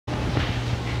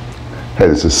Hey,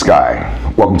 this is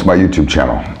Sky. Welcome to my YouTube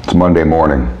channel. It's Monday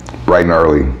morning, bright and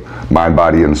early, mind,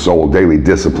 body, and soul, daily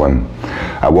discipline.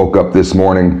 I woke up this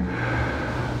morning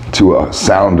to a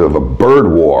sound of a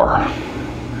bird war.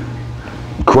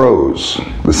 Crows,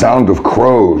 the sound of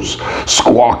crows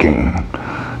squawking.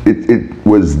 It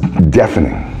was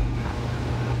deafening.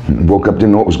 Woke up,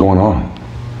 didn't know what was going on.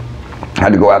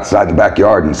 Had to go outside the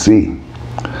backyard and see.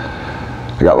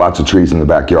 I got lots of trees in the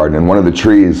backyard, and one of the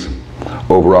trees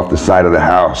over off the side of the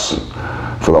house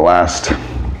for the last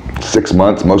 6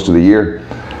 months, most of the year,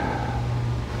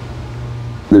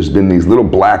 there's been these little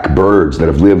black birds that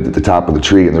have lived at the top of the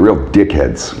tree, and they're real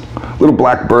dickheads. Little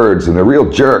black birds, and they're real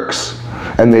jerks.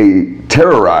 And they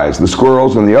terrorize the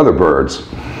squirrels and the other birds.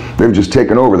 They've just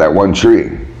taken over that one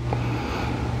tree.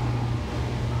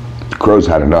 The crows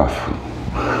had enough.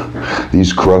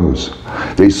 These crows,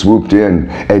 they swooped in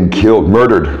and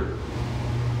murdered.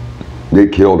 They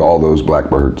killed all those black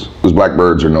birds. Those black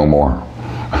birds are no more.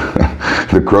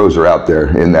 The crows are out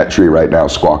there in that tree right now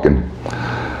squawking.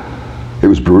 It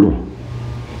was brutal.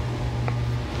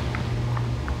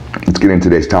 Let's get into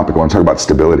today's topic. I want to talk about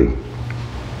stability.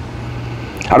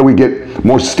 How do we get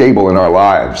more stable in our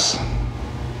lives?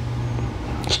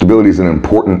 Stability is an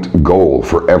important goal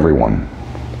for everyone.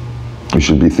 You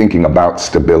should be thinking about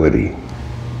stability.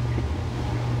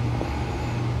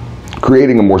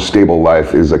 Creating a more stable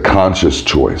life is a conscious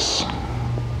choice,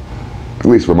 at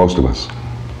least for most of us.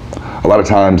 A lot of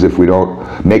times, if we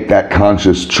don't make that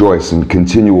conscious choice and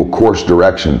continual course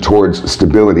direction towards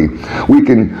stability, we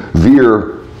can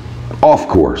veer off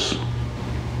course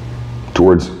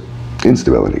towards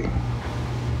instability.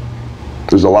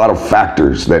 There's a lot of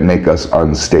factors that make us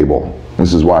unstable.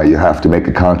 This is why you have to make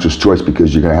a conscious choice,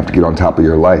 because you're going to have to get on top of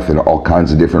your life in all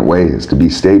kinds of different ways to be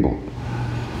stable.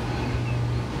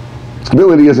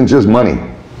 Stability isn't just money.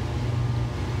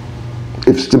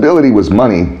 If stability was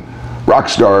money, rock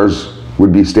stars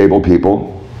would be stable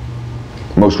people.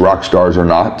 Most rock stars are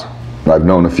not. I've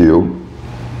known a few.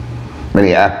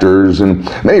 Many actors and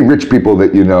many rich people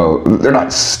that you know, they're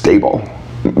not stable.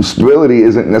 Stability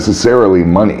isn't necessarily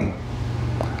money.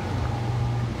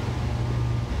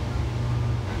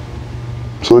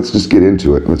 So let's just get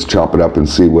into it. Let's chop it up and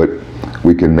see what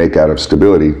we can make out of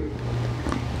stability.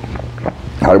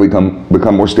 How do we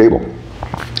become more stable?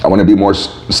 I want to be more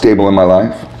stable in my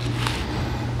life.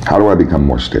 How do I become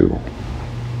more stable?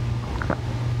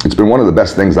 It's been one of the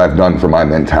best things I've done for my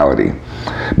mentality.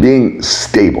 Being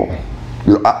stable.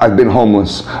 I've been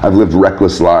homeless. I've lived a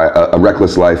reckless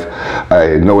life.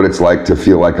 I know what it's like to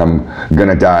feel like I'm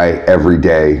gonna die every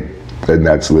day. And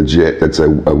that's legit. That's a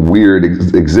weird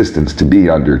existence to be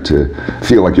under, to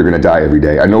feel like you're going to die every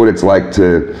day. I know what it's like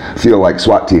to feel like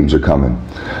SWAT teams are coming.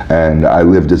 And I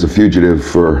lived as a fugitive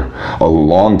for a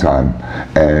long time,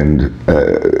 and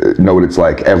know what it's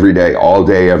like every day, all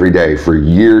day, every day, for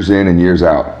years in and years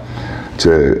out,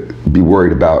 to be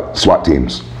worried about SWAT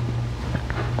teams.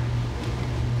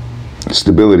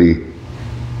 Stability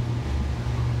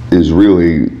is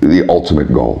really the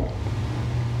ultimate goal.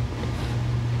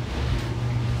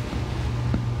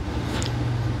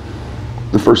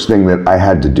 The first thing that I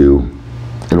had to do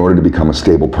in order to become a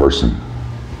stable person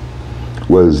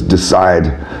was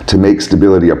decide to make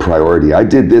stability a priority. I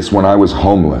did this when I was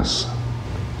homeless.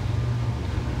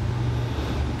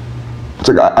 It's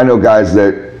like I know guys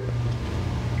that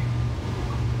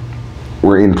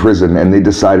were in prison and they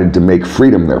decided to make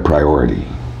freedom their priority.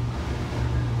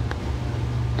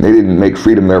 They didn't make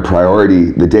freedom their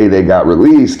priority the day they got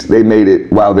released. They made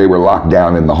it while they were locked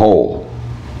down in the hole.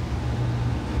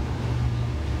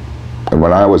 And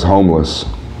when I was homeless,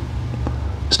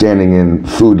 standing in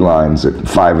food lines at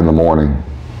 5 in the morning,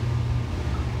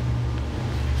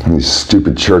 and these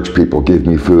stupid church people give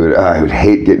me food. I would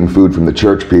hate getting food from the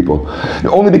church people,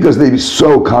 only because they'd be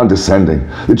so condescending.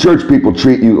 The church people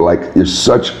treat you like you're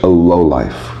such a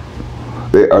lowlife.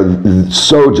 They are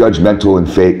so judgmental and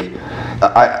fake.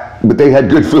 But they had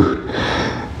good food.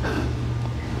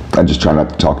 I just try not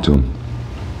to talk to them.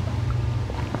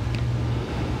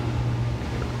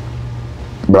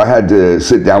 But I had to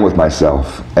sit down with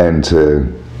myself and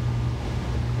to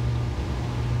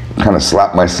kind of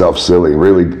slap myself silly,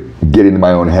 really get into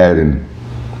my own head, and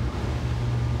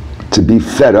to be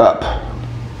fed up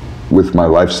with my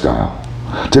lifestyle.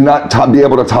 To not be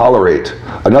able to tolerate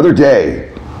another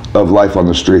day of life on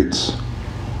the streets.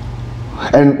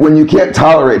 And when you can't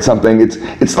tolerate something,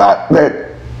 it's not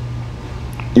that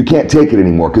you can't take it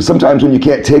anymore. Because sometimes when you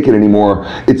can't take it anymore,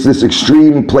 it's this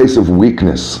extreme place of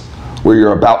weakness where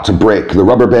you're about to break. The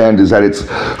rubber band is at its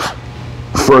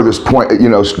furthest point, you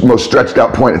know, most stretched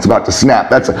out point. It's about to snap.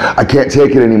 That's, I can't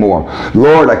take it anymore.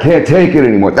 Lord, I can't take it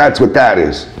anymore. That's what that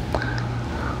is.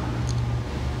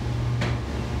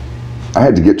 I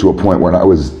had to get to a point where I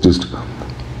was just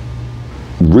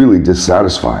really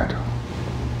dissatisfied,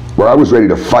 where I was ready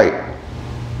to fight.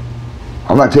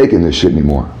 I'm not taking this shit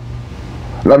anymore.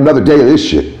 Not another day of this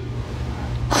shit.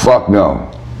 Fuck no.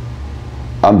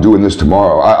 I'm doing this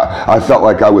tomorrow. I felt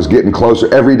like I was getting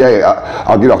closer every day.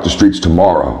 I'll get off the streets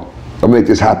tomorrow. I'll make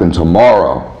this happen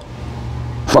tomorrow.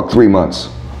 Fuck 3 months.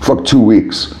 Fuck 2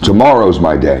 weeks. Tomorrow's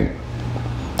my day.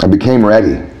 I became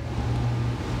ready.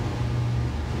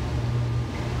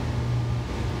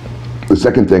 The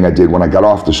second thing I did when I got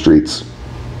off the streets,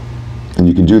 and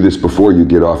you can do this before you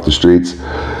get off the streets,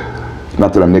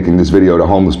 not that I'm making this video to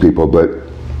homeless people, but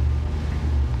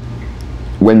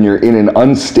when you're in an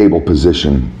unstable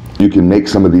position, you can make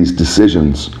some of these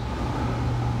decisions.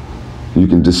 You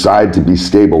can decide to be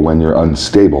stable when you're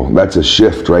unstable. That's a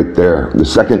shift right there. The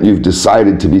second you've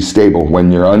decided to be stable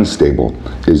when you're unstable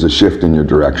is a shift in your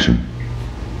direction.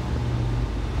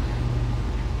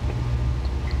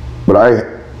 But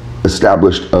I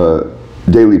established a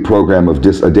daily program of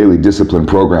a daily discipline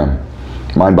program,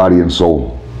 mind, body, and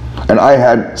soul. And I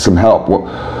had some help.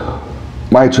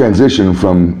 My transition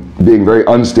from being very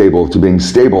unstable to being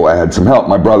stable, I had some help.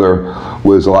 My brother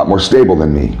was a lot more stable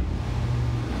than me.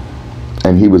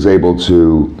 And he was able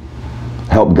to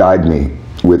help guide me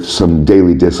with some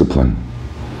daily discipline,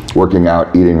 working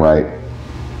out, eating right,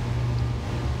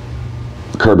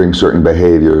 curbing certain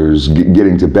behaviors,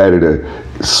 getting to bed at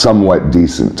a somewhat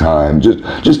decent time, just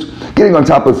getting on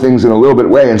top of things in a little bit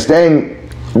way and staying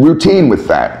routine with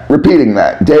that, repeating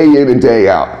that day in and day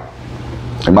out.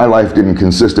 And my life didn't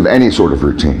consist of any sort of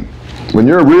routine. When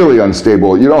you're really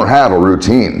unstable, you don't have a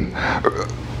routine.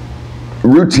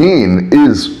 Routine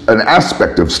is an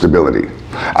aspect of stability.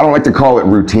 I don't like to call it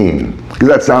routine, because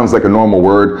that sounds like a normal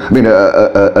word. I mean,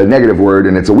 a negative word,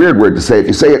 and it's a weird word to say. If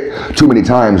you say it too many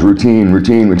times, routine,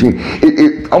 routine, routine,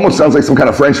 it almost sounds like some kind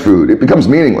of French food. It becomes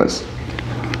meaningless.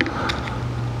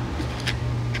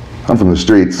 I'm from the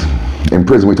streets. In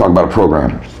prison, we talk about a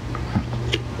program.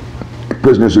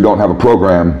 Prisoners who don't have a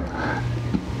program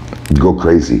go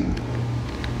crazy.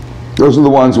 Those are the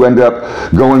ones who end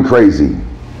up going crazy,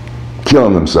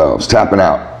 killing themselves, tapping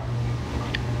out,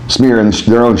 smearing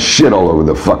their own shit all over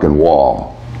the fucking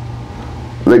wall.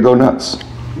 They go nuts.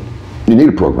 You need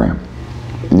a program.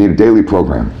 You need a daily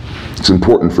program. It's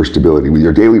important for stability. With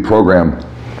your daily program,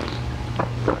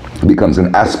 it becomes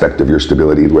an aspect of your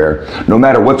stability where no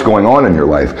matter what's going on in your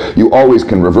life, you always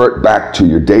can revert back to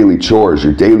your daily chores,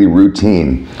 your daily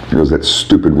routine. Here goes that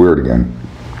stupid word again.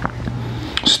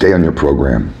 Stay on your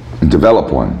program and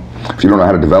develop one. If you don't know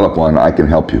how to develop one, I can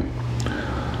help you.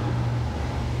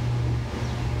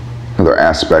 Another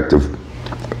aspect of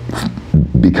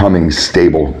becoming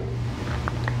stable,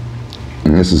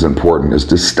 and this is important, is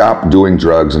to stop doing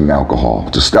drugs and alcohol,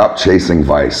 to stop chasing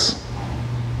vice.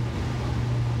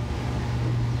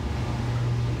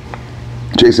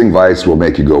 Chasing vice will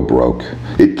make you go broke.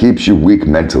 It keeps you weak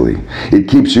mentally. It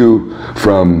keeps you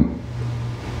from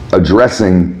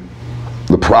addressing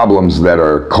the problems that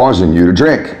are causing you to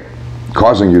drink,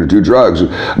 causing you to do drugs.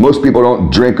 Most people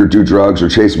don't drink or do drugs or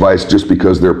chase vice just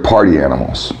because they're party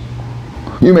animals.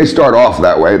 You may start off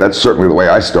that way. That's certainly the way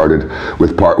I started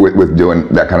with doing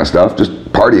that kind of stuff, just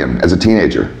partying as a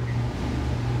teenager.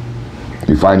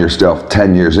 You find yourself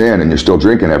 10 years in and you're still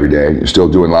drinking every day, you're still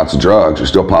doing lots of drugs, you're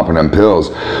still popping them pills.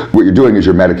 What you're doing is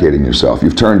you're medicating yourself.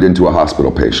 You've turned into a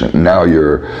hospital patient, and now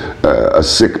you're a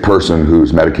sick person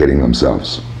who's medicating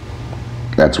themselves.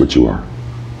 That's what you are.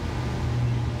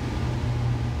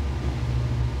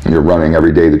 You're running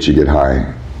every day that you get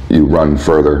high. You run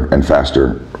further and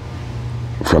faster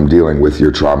from dealing with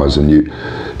your traumas, and you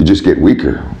just get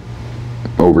weaker.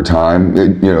 Over time,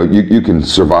 you can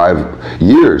survive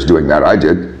years doing that. I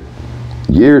did.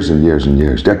 Years and years and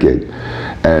years, decade.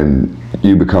 And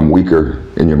you become weaker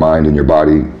in your mind and your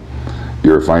body.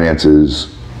 Your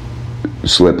finances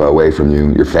slip away from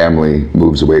you. Your family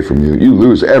moves away from you. You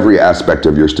lose every aspect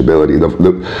of your stability.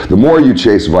 The more you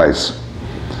chase vice,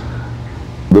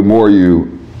 the more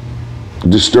you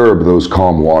disturb those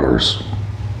calm waters.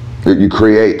 You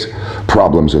create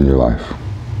problems in your life.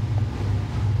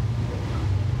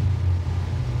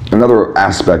 Another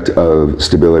aspect of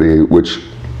stability, which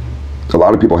a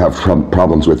lot of people have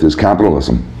problems with, is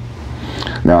capitalism.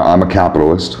 Now, I'm a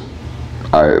capitalist.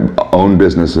 I own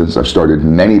businesses. I've started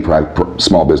many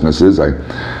small businesses. I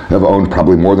have owned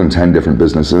probably more than 10 different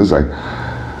businesses. I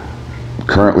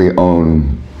currently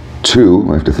own 2.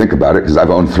 I have to think about it, because I've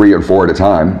owned 3 or 4 at a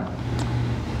time.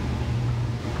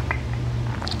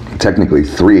 technically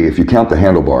 3 if you count the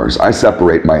handlebars. I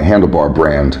separate my handlebar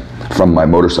brand from my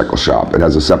motorcycle shop. It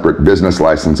has a separate business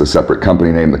license, a separate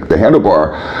company name. The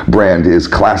handlebar brand is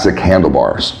Classic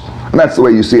Handlebars. And that's the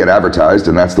way you see it advertised,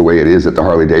 and that's the way it is at the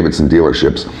Harley-Davidson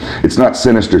dealerships. It's not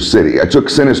Sinister City. I took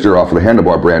Sinister off of the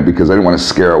handlebar brand because I didn't want to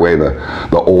scare away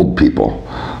the old people.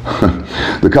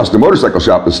 The custom motorcycle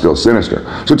shop is still Sinister.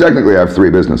 So technically I have 3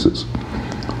 businesses.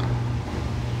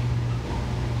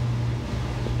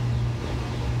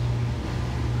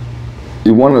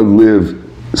 You want to live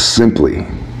simply.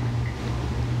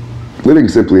 Living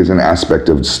simply is an aspect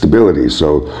of stability,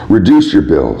 so reduce your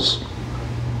bills.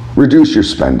 Reduce your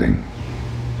spending.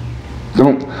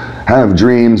 Don't have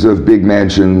dreams of big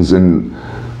mansions and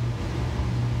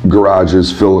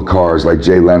garages full of cars like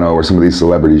Jay Leno or some of these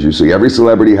celebrities you see. Every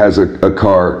celebrity has a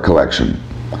car collection.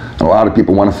 And a lot of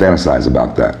people want to fantasize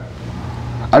about that.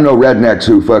 I know rednecks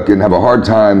who fucking have a hard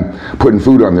time putting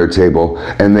food on their table,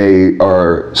 and they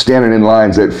are standing in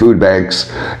lines at food banks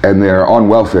and they're on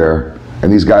welfare,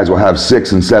 and these guys will have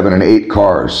 6 and 7 and 8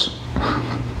 cars.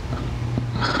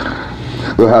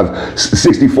 They'll have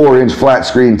 64-inch flat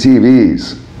screen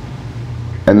TVs,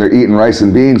 and they're eating rice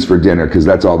and beans for dinner because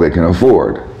that's all they can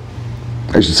afford.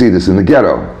 I used to see this in the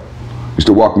ghetto. I used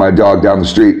to walk my dog down the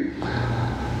street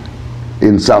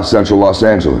in South Central Los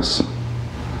Angeles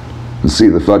and see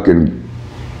the fucking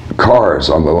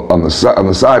cars on the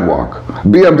sidewalk,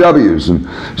 BMWs, and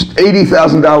just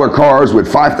 $80,000 cars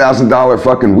with $5,000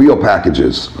 fucking wheel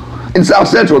packages in South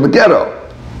Central, the ghetto.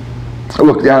 I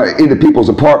look down into people's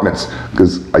apartments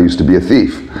because I used to be a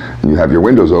thief. And you have your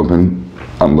windows open,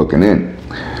 I'm looking in.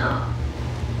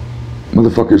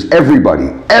 Motherfuckers, everybody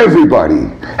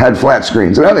had flat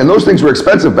screens. And those things were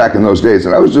expensive back in those days.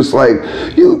 And I was just like,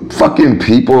 you fucking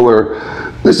people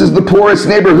this is the poorest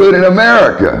neighborhood in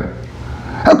America.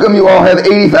 How come you all have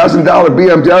 $80,000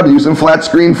 BMWs and flat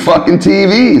screen fucking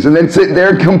TVs and then sit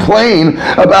there and complain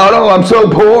about, oh, I'm so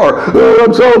poor, oh,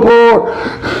 I'm so poor.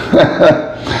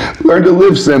 Learn to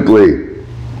live simply.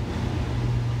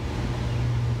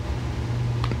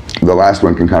 The last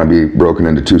one can kind of be broken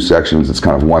into 2 sections. It's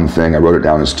kind of one thing. I wrote it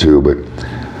down as 2, but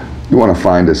you want to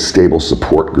find a stable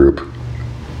support group.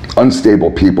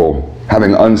 Unstable people,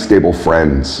 having unstable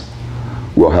friends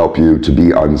will help you to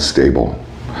be unstable.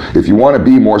 If you want to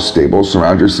be more stable,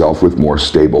 surround yourself with more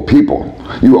stable people.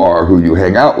 You are who you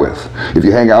hang out with. If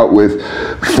you hang out with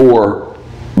 4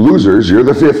 losers, you're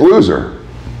the 5th loser.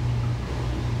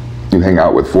 You hang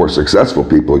out with 4 successful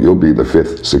people, you'll be the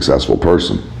 5th successful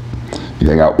person. You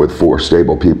hang out with 4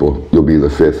 stable people, you'll be the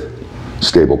 5th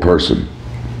stable person.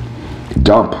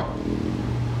 Dump.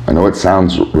 I know it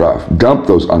sounds rough. Dump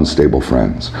those unstable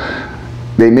friends.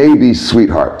 They may be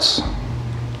sweethearts,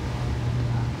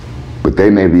 but they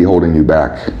may be holding you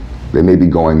back. They may be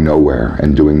going nowhere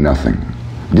and doing nothing.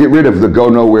 Get rid of the go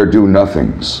nowhere, do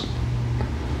nothings.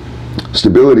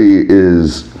 Stability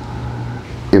is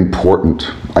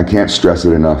important. I can't stress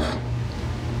it enough.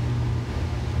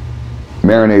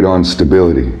 Marinate on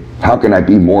stability. How can I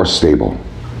be more stable?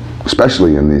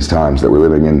 Especially in these times that we're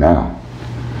living in now.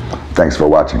 Thanks for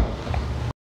watching.